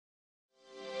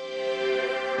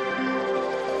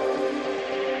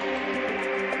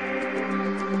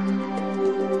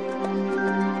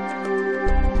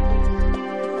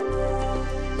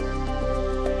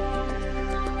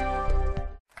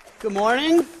Good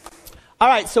morning. All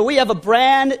right, so we have a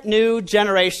brand new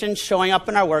generation showing up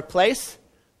in our workplace,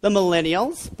 the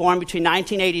Millennials, born between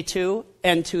 1982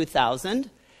 and 2000.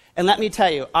 And let me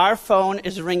tell you, our phone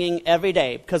is ringing every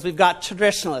day because we've got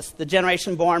traditionalists, the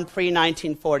generation born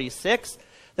pre-1946,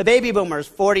 the baby boomers,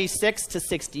 46 to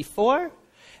 64,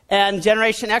 and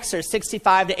Generation Xers,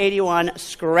 65 to 81,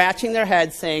 scratching their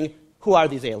heads saying, who are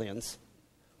these aliens?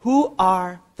 Who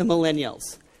are the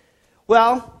Millennials?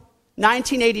 Well,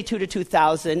 1982 to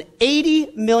 2000,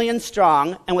 80 million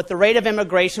strong, and with the rate of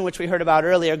immigration, which we heard about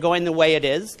earlier, going the way it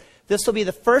is, this will be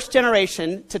the first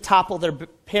generation to topple their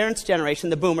parents' generation,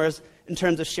 the boomers, in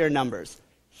terms of sheer numbers.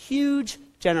 Huge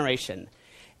generation.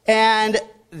 And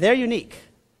they're unique.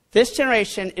 This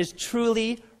generation is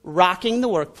truly rocking the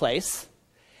workplace,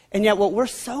 and yet what we're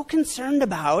so concerned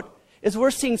about is we're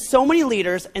seeing so many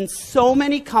leaders and so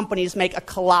many companies make a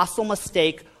colossal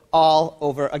mistake all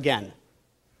over again.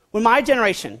 When my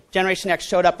generation, Generation X,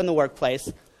 showed up in the workplace,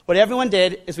 what everyone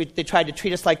did is they tried to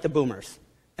treat us like the boomers.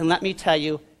 And let me tell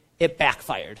you, it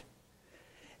backfired.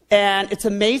 And it's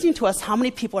amazing to us how many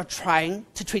people are trying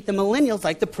to treat the millennials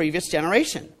like the previous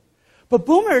generation. But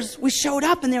boomers, we showed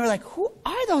up and they were like, who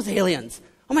are those aliens?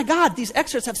 Oh my God, these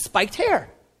Xers have spiked hair.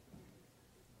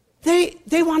 They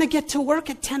want to get to work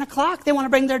at 10 o'clock. They want to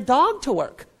bring their dog to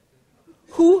work.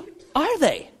 Who are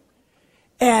they?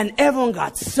 And everyone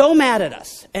got so mad at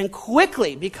us. And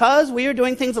quickly, because we were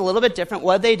doing things a little bit different,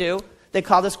 what did they do? They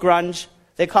called us grunge.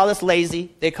 They called us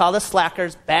lazy. They called us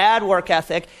slackers, bad work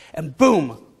ethic. And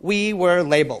boom, we were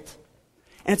labeled.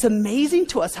 And it's amazing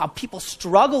to us how people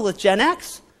struggle with Gen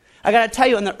X. I got to tell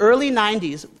you, in the early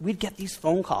 90s, we'd get these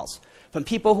phone calls from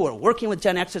people who are working with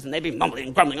Gen Xers, and they'd be mumbling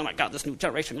and grumbling, oh my God, this new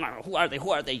generation, who are they,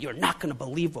 who are they? You're not going to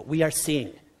believe what we are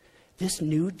seeing. This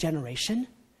new generation,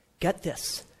 get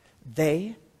this,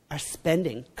 they are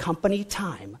spending company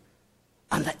time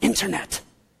on the internet.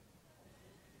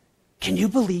 Can you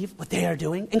believe what they are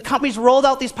doing? And companies rolled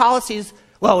out these policies,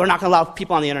 well, we're not going to allow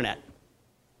people on the internet.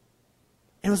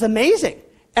 And it was amazing.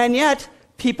 And yet,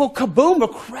 people, kaboom, were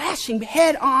crashing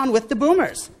head on with the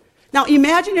boomers. Now,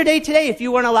 imagine your day today if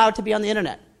you weren't allowed to be on the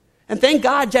internet. And thank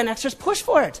God Gen Xers pushed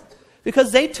for it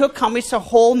because they took companies to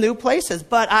whole new places.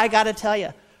 But I got to tell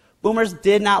you, boomers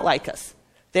did not like us.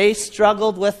 They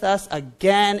struggled with us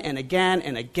again and again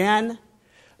and again. I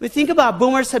mean, think about it.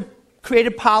 Boomers had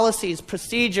created policies,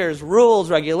 procedures, rules,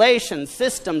 regulations,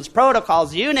 systems,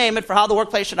 protocols, you name it, for how the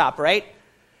workplace should operate.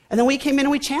 And then we came in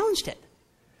and we challenged it.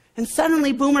 And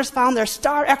suddenly boomers found their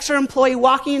star Xer employee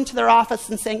walking into their office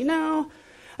and saying, I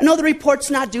know the report's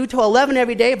not due till 11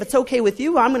 every day. If it's okay with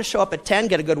you, I'm going to show up at 10,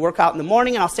 get a good workout in the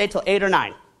morning, and I'll stay till 8 or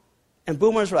 9. And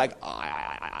boomers were like,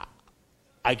 I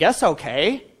guess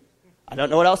okay. I don't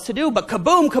know what else to do. But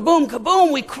kaboom, kaboom,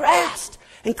 kaboom, we crashed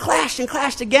and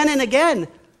clashed again and again.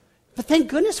 But thank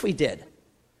goodness we did.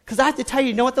 Because I have to tell you,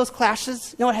 you know what those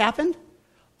clashes, you know what happened?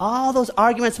 All those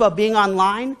arguments about being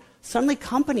online, suddenly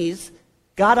companies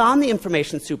got on the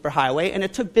information superhighway, and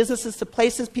it took businesses to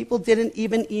places people didn't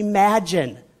even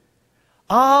imagine.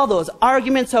 All those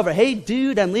arguments over, hey,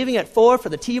 dude, I'm leaving at 4 for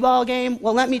the t-ball game.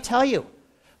 Well, let me tell you,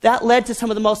 that led to some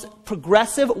of the most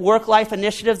progressive work-life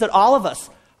initiatives that all of us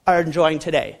are enjoying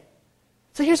today.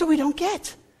 So here's what we don't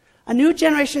get. A new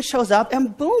generation shows up,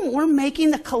 and boom, we're making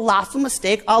the colossal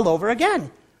mistake all over again.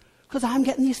 Because I'm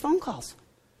getting these phone calls.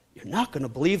 You're not going to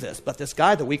believe this, but this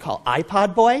guy that we call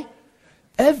iPod Boy,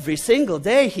 every single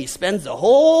day he spends the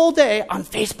whole day on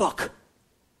Facebook.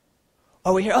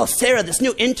 Or we hear, oh, Sarah, this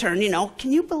new intern,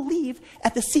 can you believe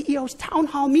at the CEO's town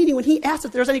hall meeting when he asked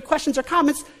if there was any questions or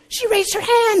comments, she raised her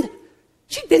hand.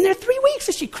 She'd been there 3 weeks.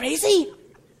 Is she crazy?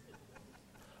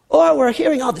 Or we're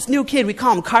hearing, oh, this new kid, we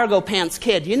call him Cargo Pants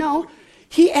Kid,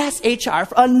 he asked HR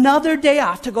for another day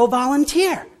off to go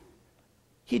volunteer.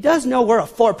 He does know we're a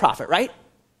for-profit, right?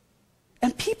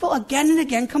 And people again and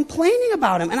again complaining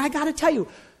about him. And I got to tell you,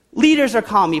 leaders are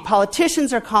calling me,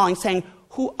 politicians are calling, saying,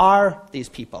 who are these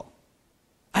people?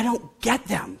 I don't get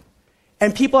them.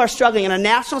 And people are struggling. In a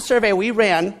national survey we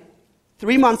ran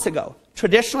 3 months ago,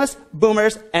 traditionalists,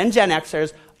 boomers, and Gen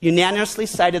Xers unanimously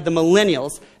cited the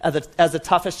millennials as the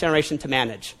toughest generation to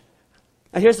manage.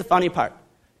 Now here's the funny part.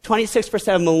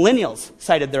 26% of millennials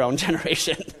cited their own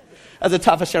generation as the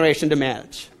toughest generation to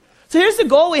manage. So here's the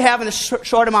goal we have in this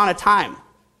short amount of time.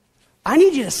 I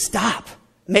need you to stop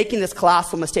making this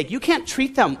colossal mistake. You can't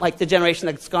treat them like the generation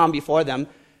that's gone before them.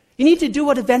 You need to do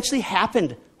what eventually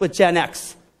happened with Gen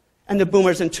X and the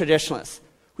boomers and traditionalists.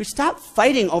 We stopped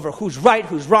fighting over who's right,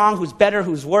 who's wrong, who's better,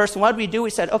 who's worse. And what did we do?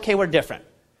 We said, okay, we're different.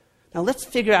 Now let's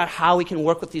figure out how we can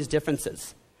work with these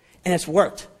differences. And it's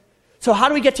worked. So how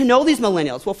do we get to know these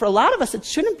millennials? Well, for a lot of us, it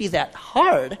shouldn't be that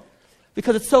hard.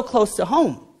 because it's so close to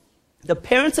home. The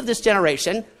parents of this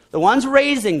generation, the ones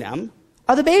raising them,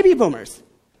 are the baby boomers.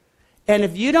 And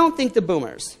if you don't think the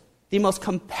boomers, the most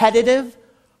competitive,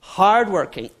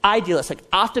 hardworking, idealistic,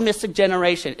 optimistic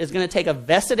generation, is going to take a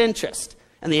vested interest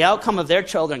in the outcome of their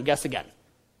children, guess again.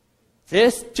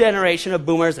 This generation of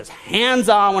boomers is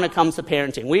hands-on when it comes to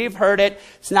parenting. We've heard it.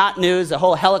 It's not news, the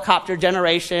whole helicopter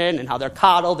generation and how they're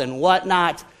coddled and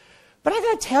whatnot. But I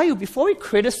got to tell you, before we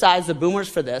criticize the boomers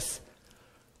for this,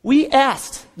 we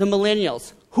asked the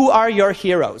millennials, who are your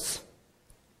heroes?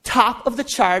 Top of the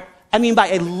chart, I mean by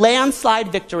a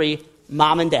landslide victory,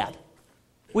 mom and dad.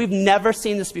 We've never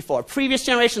seen this before. Previous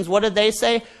generations, what did they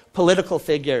say? Political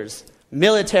figures,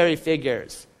 military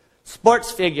figures,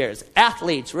 sports figures,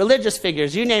 athletes, religious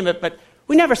figures, you name it, but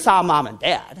we never saw mom and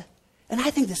dad. And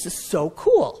I think this is so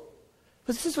cool.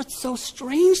 But this is what's so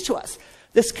strange to us.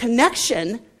 This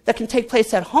connection that can take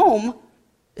place at home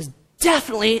is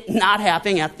definitely not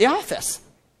happening at the office.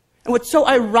 And what's so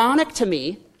ironic to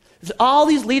me is all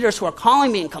these leaders who are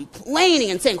calling me and complaining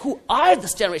and saying, who are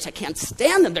this generation? I can't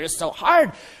stand them. They're just so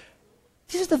hard.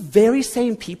 These are the very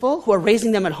same people who are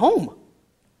raising them at home.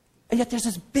 And yet there's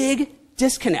this big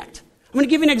disconnect. I'm going to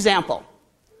give you an example.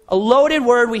 A loaded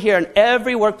word we hear in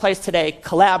every workplace today,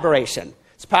 collaboration.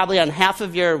 It's probably on half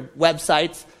of your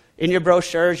websites, in your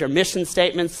brochures, your mission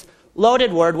statements.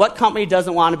 Loaded word. What company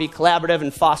doesn't want to be collaborative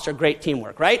and foster great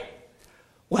teamwork, right?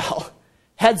 Well,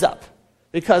 heads up.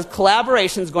 Because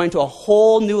collaboration is going to a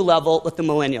whole new level with the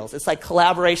millennials. It's like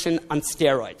collaboration on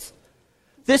steroids.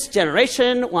 This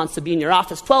generation wants to be in your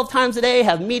office 12 times a day,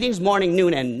 have meetings morning,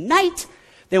 noon, and night.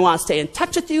 They want to stay in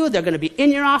touch with you. They're going to be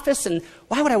in your office. And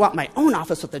why would I want my own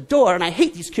office with a door? And I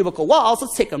hate these cubicle walls.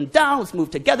 Let's take them down. Let's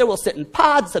move together. We'll sit in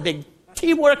pods. It's a big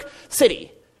teamwork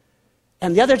city.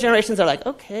 And the other generations are like,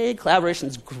 okay,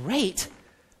 collaboration's great.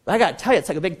 But I got to tell you, it's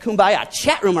like a big kumbaya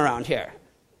chat room around here.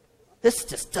 This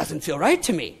just doesn't feel right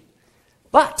to me.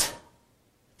 But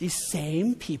these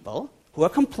same people who are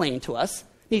complaining to us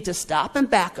need to stop and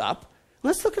back up.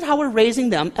 Let's look at how we're raising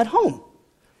them at home.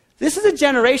 This is a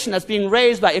generation that's being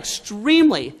raised by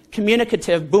extremely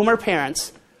communicative boomer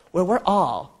parents where we're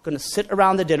all going to sit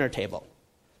around the dinner table.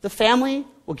 The family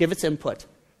will give its input.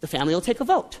 The family will take a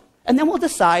vote. And then we'll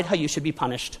decide how you should be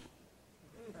punished.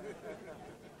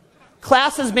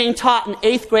 Classes being taught in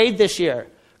 8th grade this year.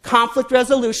 Conflict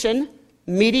resolution,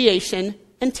 mediation,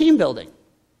 and team building.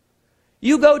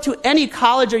 You go to any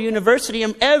college or university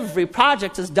and every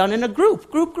project is done in a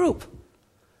group.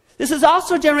 This is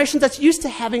also a generation that's used to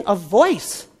having a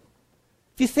voice.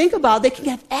 If you think about it, they can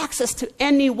have access to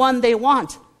anyone they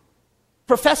want.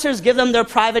 Professors give them their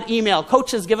private email.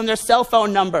 Coaches give them their cell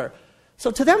phone number. So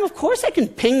to them, of course, I can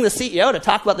ping the CEO to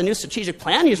talk about the new strategic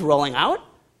plan he's rolling out.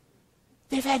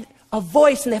 They've had a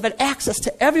voice and they've had access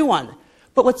to everyone.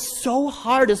 But what's so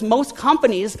hard is most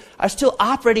companies are still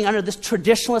operating under this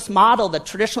traditionalist model that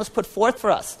traditionalists put forth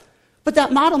for us. But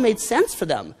that model made sense for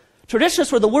them.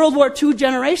 Traditionalists were the World War II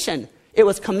generation. It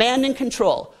was command and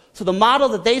control. So the model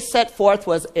that they set forth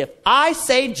was, if I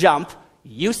say jump,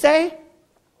 you say?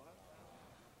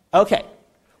 Okay.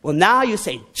 Well, now you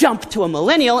say jump to a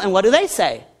millennial, and what do they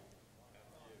say?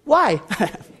 Why?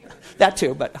 That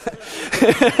too, but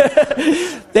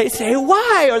they say,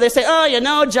 why? Or they say, oh, you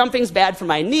know, jumping's bad for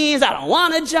my knees. I don't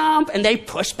want to jump. And they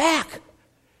push back.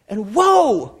 And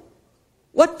whoa,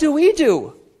 what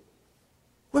do?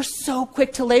 We're so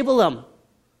quick to label them.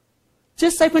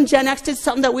 Just like when Gen X did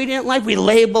something that we didn't like, we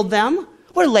labeled them.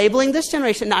 We're labeling this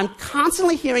generation. Now, I'm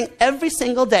constantly hearing every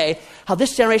single day how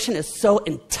this generation is so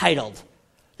entitled.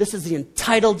 This is the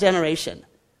entitled generation.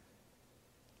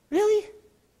 Really?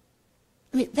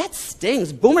 I mean, that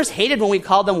stings. Boomers hated when we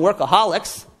called them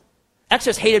workaholics.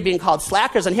 Xers hated being called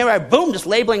slackers. And here we are, boom, just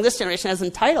labeling this generation as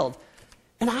entitled.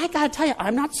 And I got to tell you,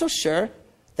 I'm not so sure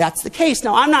that's the case.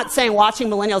 Now, I'm not saying watching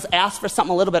millennials ask for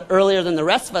something a little bit earlier than the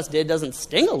rest of us did doesn't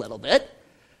sting a little bit.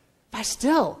 But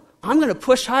still, I'm going to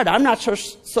push hard. I'm not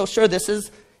so sure this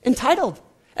is entitled.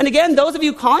 And again, those of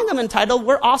you calling them entitled,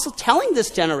 we're also telling this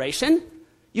generation,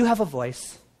 you have a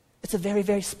voice. It's a very,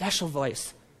 very special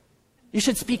voice. You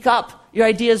should speak up. Your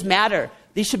ideas matter.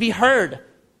 These should be heard.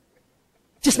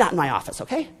 Just not in my office,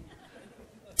 okay?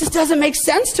 Just doesn't make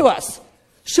sense to us.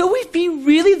 Should we be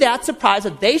really that surprised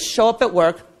that they show up at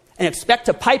work and expect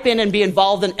to pipe in and be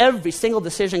involved in every single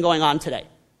decision going on today?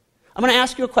 I'm going to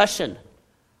ask you a question.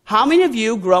 How many of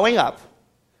you growing up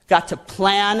got to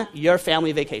plan your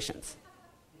family vacations?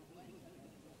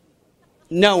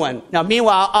 No one. Now,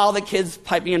 meanwhile, all the kids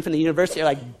piping in from the university are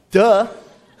like, duh.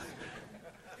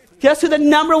 Guess who the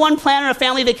 #1 planner of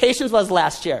family vacations was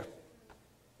last year?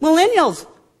 Millennials.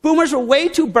 Boomers were way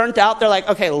too burnt out. They're like,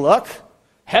 okay, look,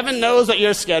 Heaven knows what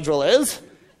your schedule is.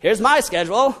 Here's my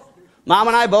schedule. Mom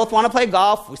and I both want to play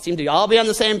golf. We seem to all be on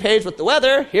the same page with the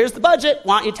weather. Here's the budget.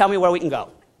 Why don't you tell me where we can go?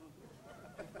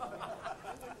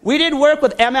 We did work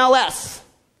with MLS.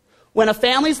 When a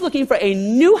family's looking for a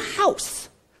new house,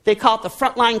 they call it the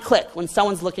frontline click when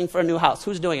someone's looking for a new house.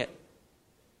 Who's doing it?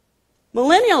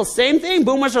 Millennials, same thing.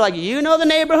 Boomers are like, you know the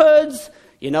neighborhoods,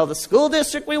 you know the school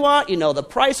district we want, you know the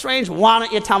price range. Why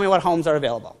don't you tell me what homes are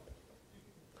available?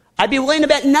 I'd be willing to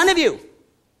bet none of you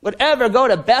would ever go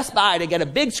to Best Buy to get a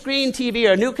big screen TV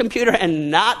or a new computer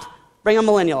and not bring a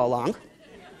millennial along.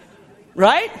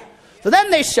 Right? So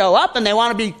then they show up and they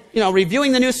want to be,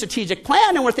 reviewing the new strategic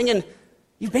plan, and we're thinking,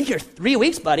 you've been here 3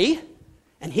 weeks, buddy.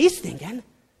 And he's thinking,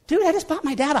 dude, I just bought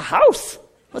my dad a house.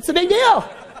 What's the big deal?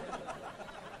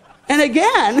 And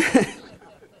again,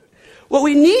 what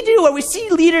we need to do, where we see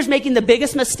leaders making the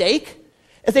biggest mistake,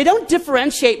 is they don't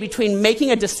differentiate between making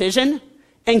a decision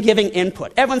and giving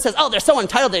input. Everyone says, oh, they're so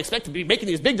entitled, they expect to be making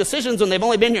these big decisions when they've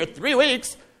only been here 3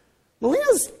 weeks.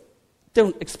 Millennials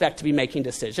don't expect to be making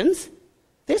decisions.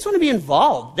 They just want to be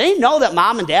involved. They know that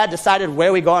mom and dad decided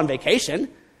where we go on vacation.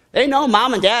 They know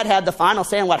mom and dad had the final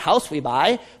say on what house we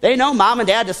buy. They know mom and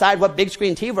dad decide what big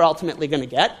screen TV we're ultimately going to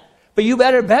get. But you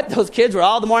better bet those kids were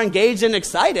all the more engaged and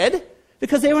excited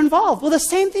because they were involved. Well, the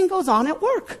same thing goes on at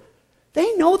work.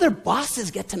 They know their bosses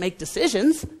get to make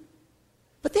decisions,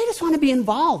 but they just want to be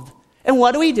involved. And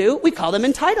what do? We call them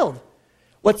entitled.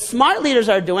 What smart leaders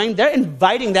are doing, they're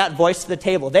inviting that voice to the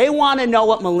table. They want to know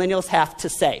what millennials have to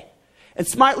say. And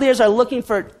smart leaders are looking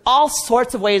for all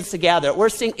sorts of ways to gather. We're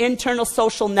seeing internal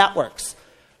social networks.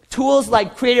 Tools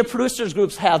like creative producers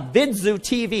groups have Vidzoo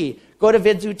TV. Go to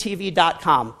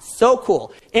vidzootv.com. So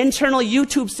cool. Internal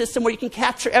YouTube system where you can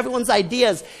capture everyone's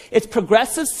ideas. It's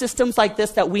progressive systems like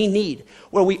this that we need,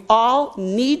 where we all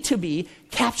need to be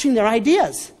capturing their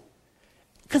ideas.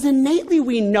 Because innately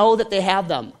we know that they have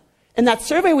them. In that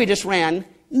survey we just ran,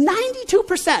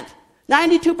 92%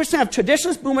 of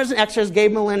traditionalist boomers and Xers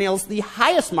gave millennials the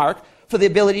highest mark for the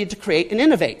ability to create and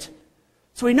innovate.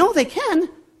 So we know they can,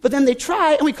 but then they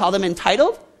try, and we call them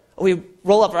entitled. We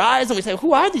roll up our eyes and we say,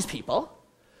 who are these people?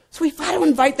 So we try to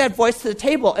invite that voice to the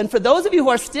table. And for those of you who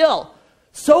are still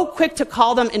so quick to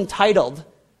call them entitled,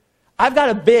 I've got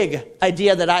a big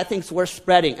idea that I think is worth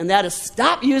spreading, and that is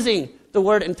stop using the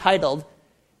word entitled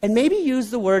and maybe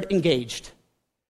use the word engaged.